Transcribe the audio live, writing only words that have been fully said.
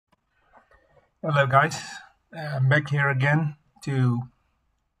Hello guys, I'm back here again to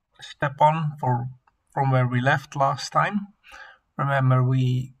step on from where we left last time. Remember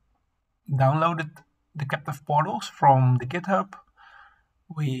we downloaded the captive portals from the GitHub,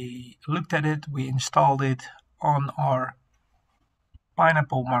 we looked at it, we installed it on our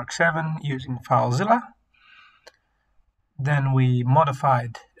Pineapple Mark 7 using FileZilla. Then we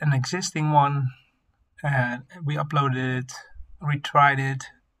modified an existing one and we uploaded it, retried it,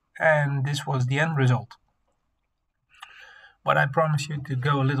 and this was the end result. But I promise you to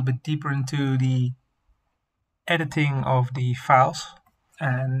go a little bit deeper into the editing of the files,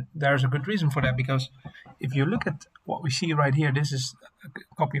 and there's a good reason for that, because if you look at what we see right here, this is a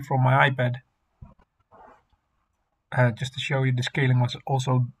copy from my iPad, just to show you the scaling was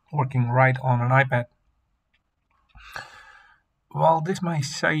also working right on an iPad. Well, this might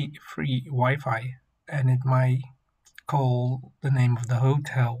say free Wi-Fi and it might call the name of the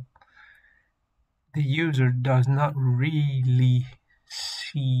hotel, the user does not really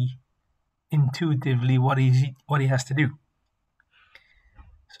see intuitively what he has to do.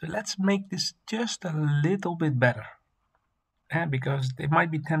 So let's make this just a little bit better, because they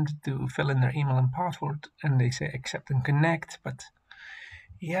might be tempted to fill in their email and password and they say accept and connect, but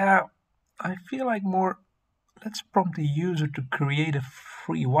yeah, I feel like more let's prompt the user to create a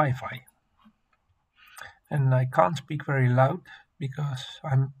free Wi-Fi. And I can't speak very loud because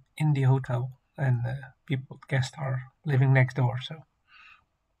I'm in the hotel and guests are living next door, so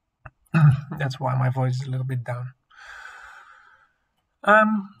that's why my voice is a little bit down.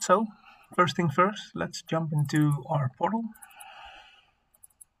 So first thing first, let's jump into our portal.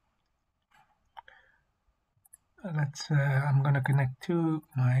 I'm gonna connect to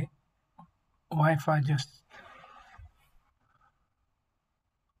my Wi-Fi just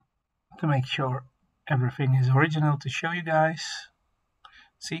to make sure everything is original to show you guys.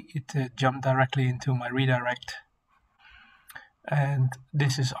 See, it jumped directly into my redirect, and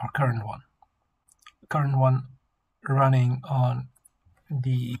this is our current one running on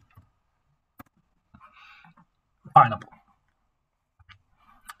the Pineapple.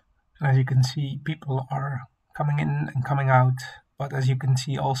 As you can see, people are coming in and coming out, but as you can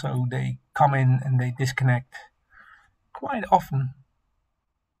see also, they come in and they disconnect quite often.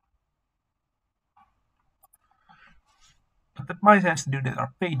 But that might have to do that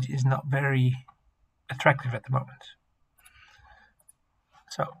our page is not very attractive at the moment.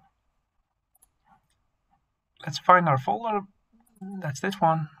 So let's find our folder. That's this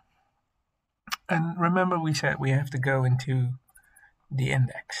one. And remember, we said we have to go into the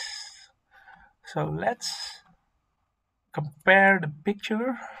index. So let's compare the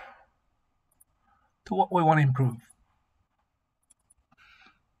picture to what we want to improve.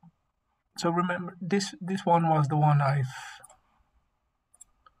 So remember, this one was the one I've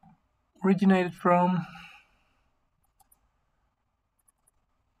originated from,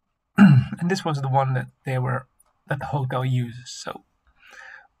 and this was the one that the hotel uses. So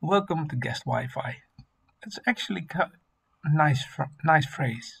welcome to guest Wi-Fi. It's actually a nice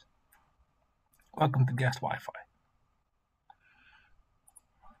phrase. Welcome to guest Wi-Fi.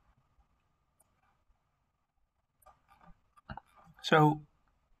 So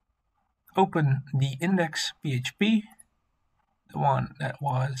open the index PHP, the one that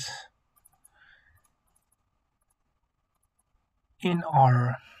was in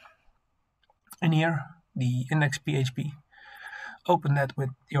here, the index PHP. Open that with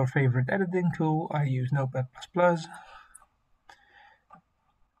your favorite editing tool. I use Notepad++.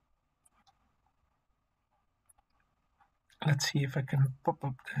 Let's see if I can pop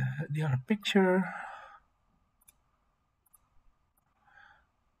up the other picture.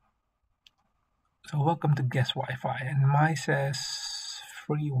 So welcome to guest Wi-Fi, and mine says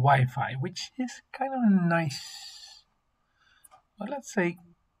free Wi-Fi, which is kind of nice. Well, let's say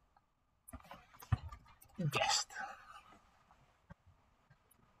guest.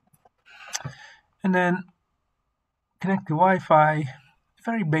 And then connect to Wi-Fi,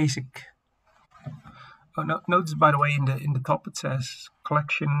 very basic. Oh, no, notice by the way in the top it says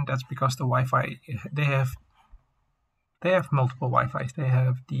collection. That's because the Wi-Fi they have multiple Wi-Fis. They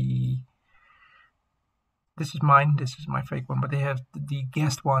have this is mine, this is my fake one, but they have the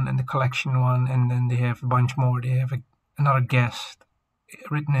guest one and the collection one, and then they have a bunch more. They have another guest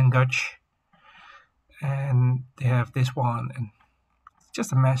written in Dutch, and they have this one, and it's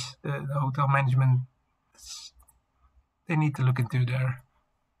just a mess. The hotel management, they need to look into their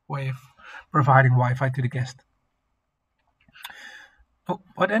way of providing Wi-Fi to the guest. Oh,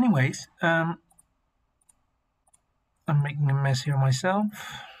 but anyways, I'm making a mess here myself.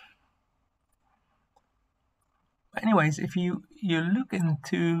 Anyways, if you look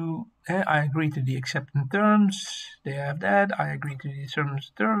into, I agree to the acceptance terms. They have that. I agree to the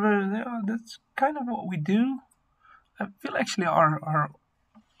terms. That's kind of what we do. I feel actually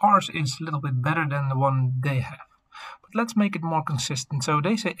ours is a little bit better than the one they have. But let's make it more consistent. So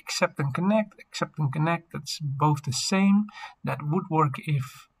they say accept and connect. Accept and connect. That's both the same. That would work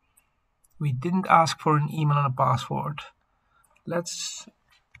if we didn't ask for an email and a password. Let's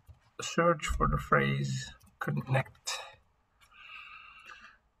search for the phrase connect.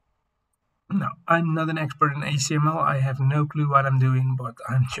 No, I'm not an expert in HTML. I have no clue what I'm doing, but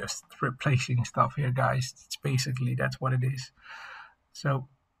I'm just replacing stuff here, guys. It's basically, that's what it is. So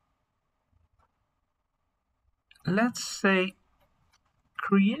let's say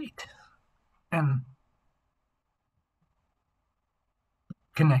create and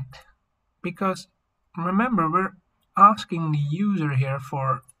connect, because remember, we're asking the user here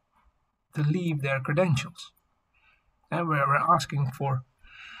to leave their credentials, and we're asking for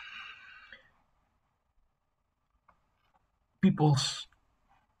people's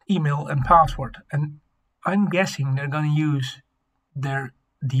email and password, and I'm guessing they're going to use their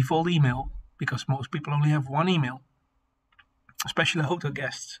default email because most people only have one email, especially hotel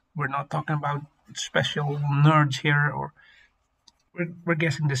guests. We're not talking about special nerds here, or we're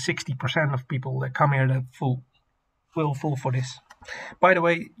guessing the 60% of people that come here that will fall for this. By the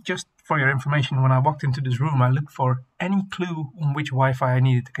way, just for your information, when I walked into this room, I looked for any clue on which Wi-Fi I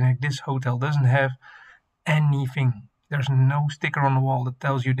needed to connect. This hotel doesn't have anything. There's no sticker on the wall that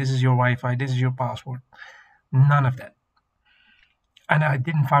tells you this is your Wi-Fi, this is your password. None of that. And I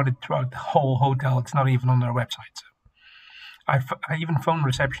didn't find it throughout the whole hotel. It's not even on their website. So I even phoned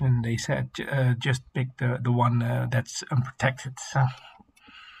reception and they said just pick the one that's unprotected. So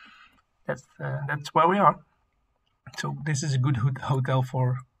that's where we are. So this is a good hotel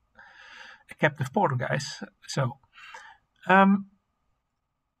for a captive portal, guys. So in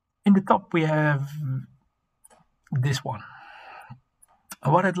the top we have this one.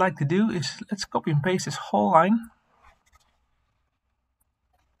 What I'd like to do is let's copy and paste this whole line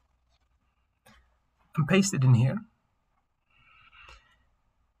and paste it in here.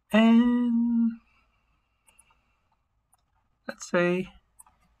 And let's say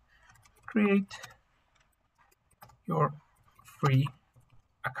create your free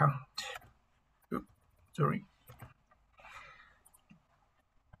account. Oops, sorry.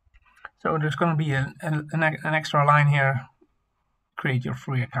 So there's going to be an extra line here, create your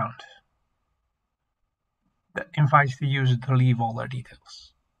free account, that invites the user to leave all their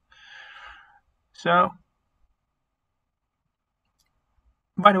details. So,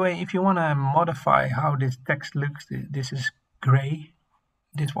 by the way, if you want to modify how this text looks, this is gray,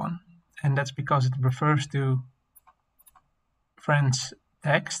 this one, and that's because it refers to friends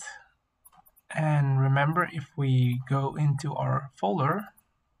text. And remember, if we go into our folder,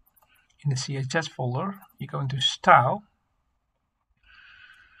 in the CSS folder, you go into style,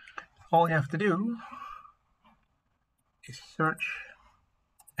 all you have to do is search,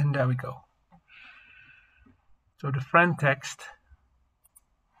 and there we go. So the friend text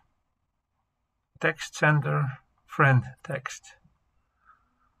center, friend text.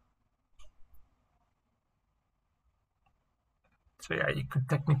 So yeah, you could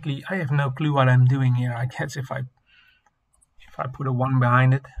technically, I have no clue what I'm doing here. I guess if I put a 1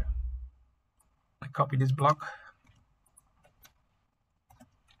 behind it, I copy this block,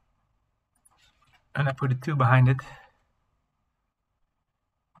 and I put a 2 behind it,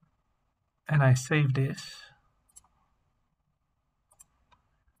 and I save this.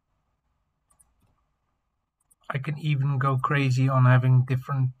 I can even go crazy on having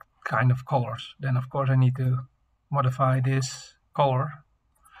different kind of colors. Then of course I need to modify this color.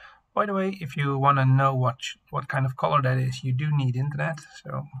 By the way, if you want to know what kind of color that is, you do need internet.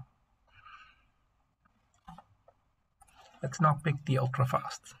 So let's not pick the ultra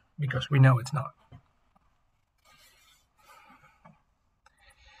fast, because we know it's not.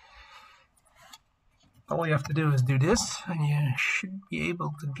 All you have to do is do this, and you should be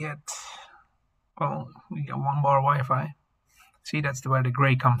able to get, well, we got 1 bar Wi-Fi. See, that's where the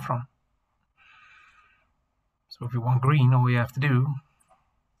gray comes from. So if you want green, all you have to do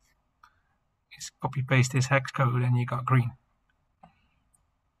is copy paste this hex code and you got green.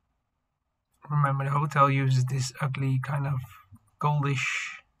 Remember, the hotel uses this ugly kind of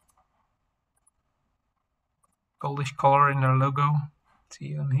goldish color in their logo.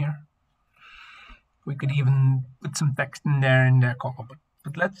 See on here. We could even put some text in their color,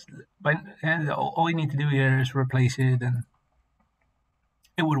 but all you need to do here is replace it, and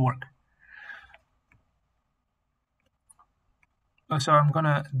it would work. So I'm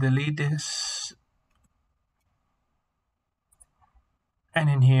gonna delete this And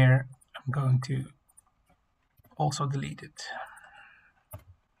in here, I'm going to also delete it.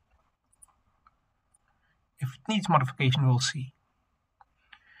 If it needs modification, we'll see.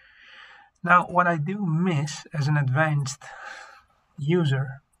 Now, what I do miss as an advanced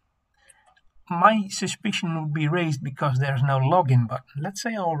user, my suspicion would be raised because there's no login button. Let's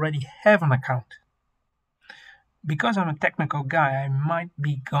say I already have an account. Because I'm a technical guy, I might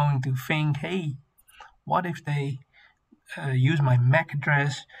be going to think, hey, what if they use my MAC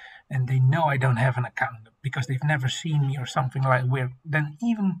address and they know I don't have an account because they've never seen me or something like weird. Then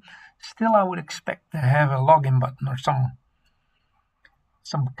even still I would expect to have a login button or some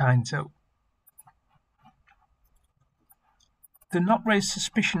kind. So to not raise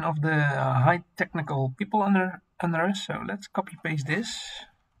suspicion of the high technical people under us, so let's copy paste this.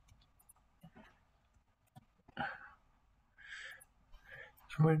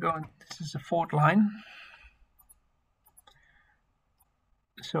 And we're going, this is the 4th line.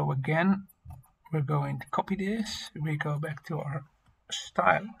 So again, we're going to copy this. We go back to our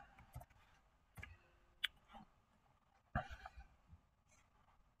style.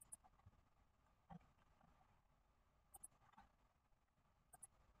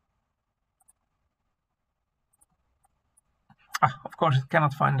 Of course, it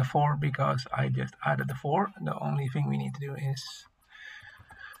cannot find the 4 because I just added the 4. The only thing we need to do is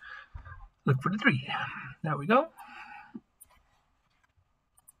look for the 3. There we go.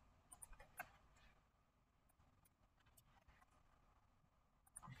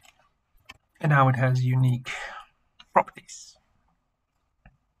 And now it has unique properties.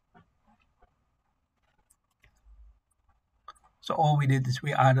 So all we did is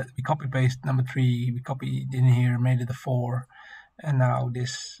we copy paste number 3, we copied in here, made it a 4, and now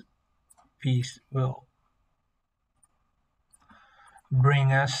this piece will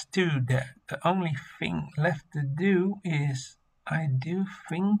bring us to that. The only thing left to do is, I do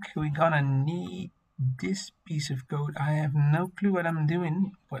think we're gonna need this piece of code. I have no clue what I'm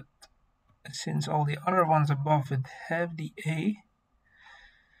doing, but since all the other ones above it have the A,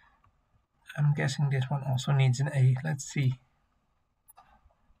 I'm guessing this one also needs an A. Let's see.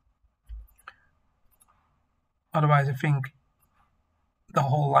 Otherwise, I think the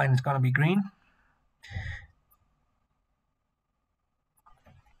whole line is going to be green.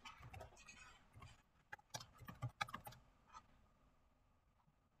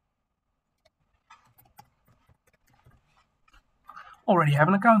 Already have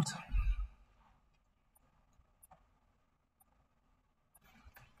an account.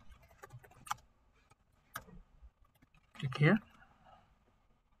 Click here.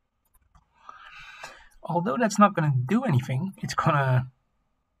 Although that's not going to do anything, it's gonna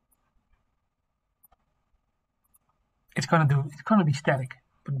be static.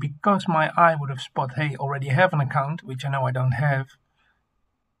 But because my eye would have spot, hey, already have an account, which I know I don't have,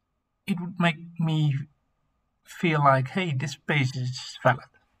 it would make me feel like, hey, this page is valid.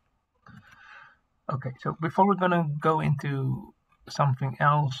 Okay, so before we're gonna go into something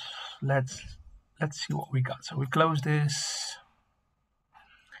else, let's see what we got. So we close this.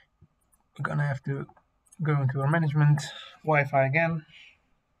 We're gonna have to go into our management, Wi-Fi again.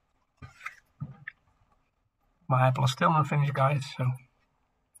 My Apple is still not finished, guys, so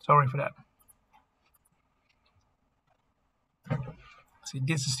sorry for that. See,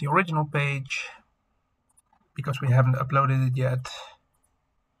 this is the original page. Because we haven't uploaded it yet,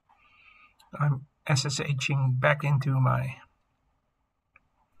 I'm SSHing back into my,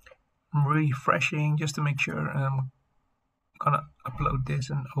 I'm refreshing just to make sure, and I'm gonna upload this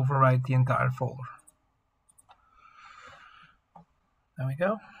and overwrite the entire folder. There we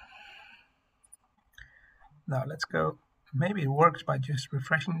go. Now let's go. Maybe it works by just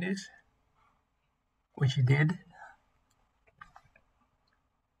refreshing this, which it did.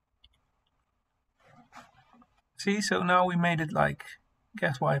 See, so now we made it like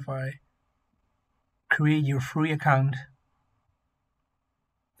guest Wi-Fi, create your free account.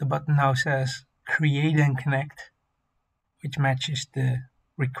 The button now says create and connect, which matches the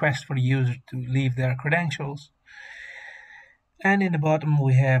request for the user to leave their credentials. And in the bottom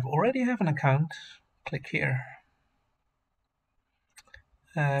we already have an account. Click here.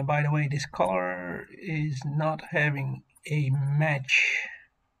 By the way, this color is not having a match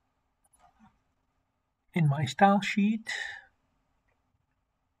in my style sheet.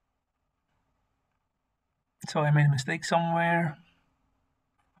 So I made a mistake somewhere.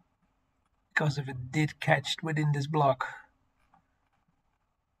 Because if it did catch within this block,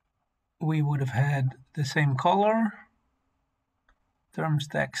 we would have had the same color. Terms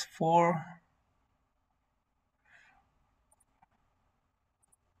text 4.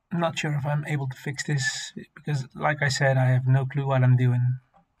 I'm not sure if I'm able to fix this because, like I said, I have no clue what I'm doing.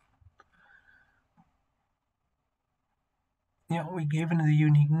 Yeah, we gave it a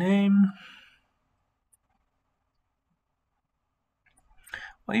unique name.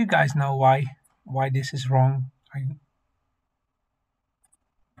 Well, you guys know why this is wrong.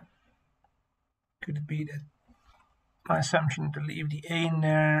 Could it be that my assumption to leave the A in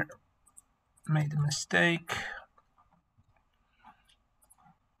there made a mistake?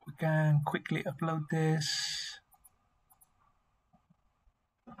 We can quickly upload this.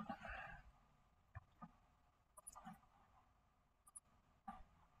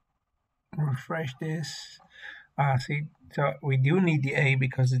 Refresh this. See, so we do need the A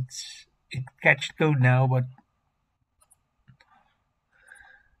because it catched code now, but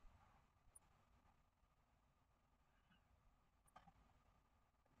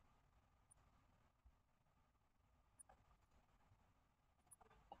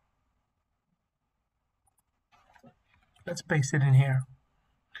let's paste it in here.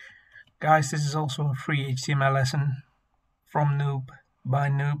 Guys, this is also a free HTML lesson from noob, by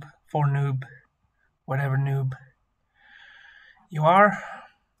noob, for noob, whatever noob you are.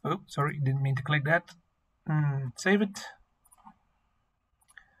 Oh, sorry, didn't mean to click that. Save it.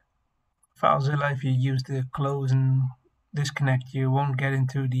 FileZilla, if you use the close and disconnect, you won't get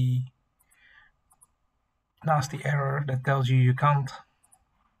into the nasty error that tells you can't.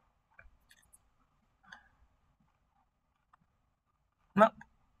 No,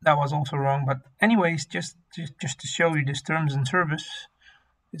 that was also wrong, but anyways, just to show you this terms and service,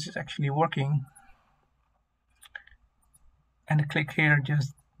 this is actually working. And I click here,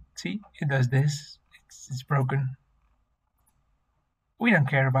 just see, it does this. It's broken. We don't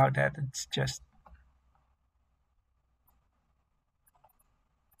care about that. It's just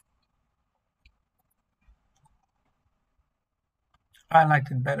I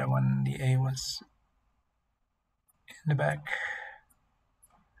liked it better when the A was in the back.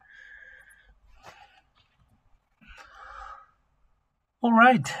 All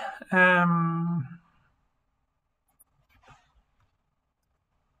right.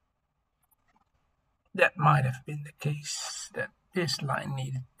 That might have been the case, that this line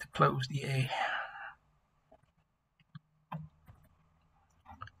needed to close the A.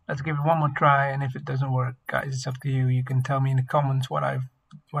 Let's give it one more try, and if it doesn't work, guys, it's up to you. You can tell me in the comments what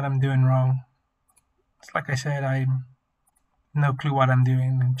I'm doing wrong. It's like I said, I have no clue what I'm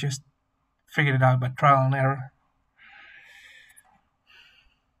doing. I just figured it out by trial and error.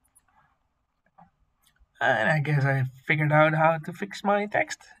 And I guess I figured out how to fix my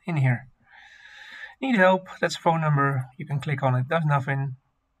text in here. Need help? That's a phone number. You can click on it, does nothing.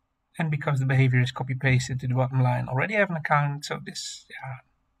 And because the behavior is copy pasted to the bottom line, already have an account, so this, yeah.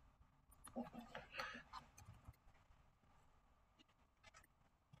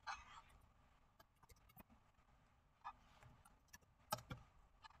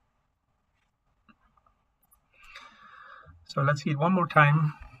 So let's see it one more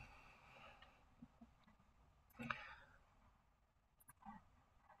time.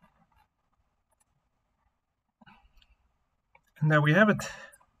 And there we have it.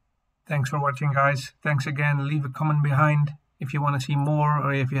 Thanks for watching, guys. Thanks again. Leave a comment behind if you want to see more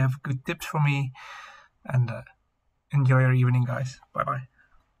or if you have good tips for me. And enjoy your evening, guys. Bye-bye.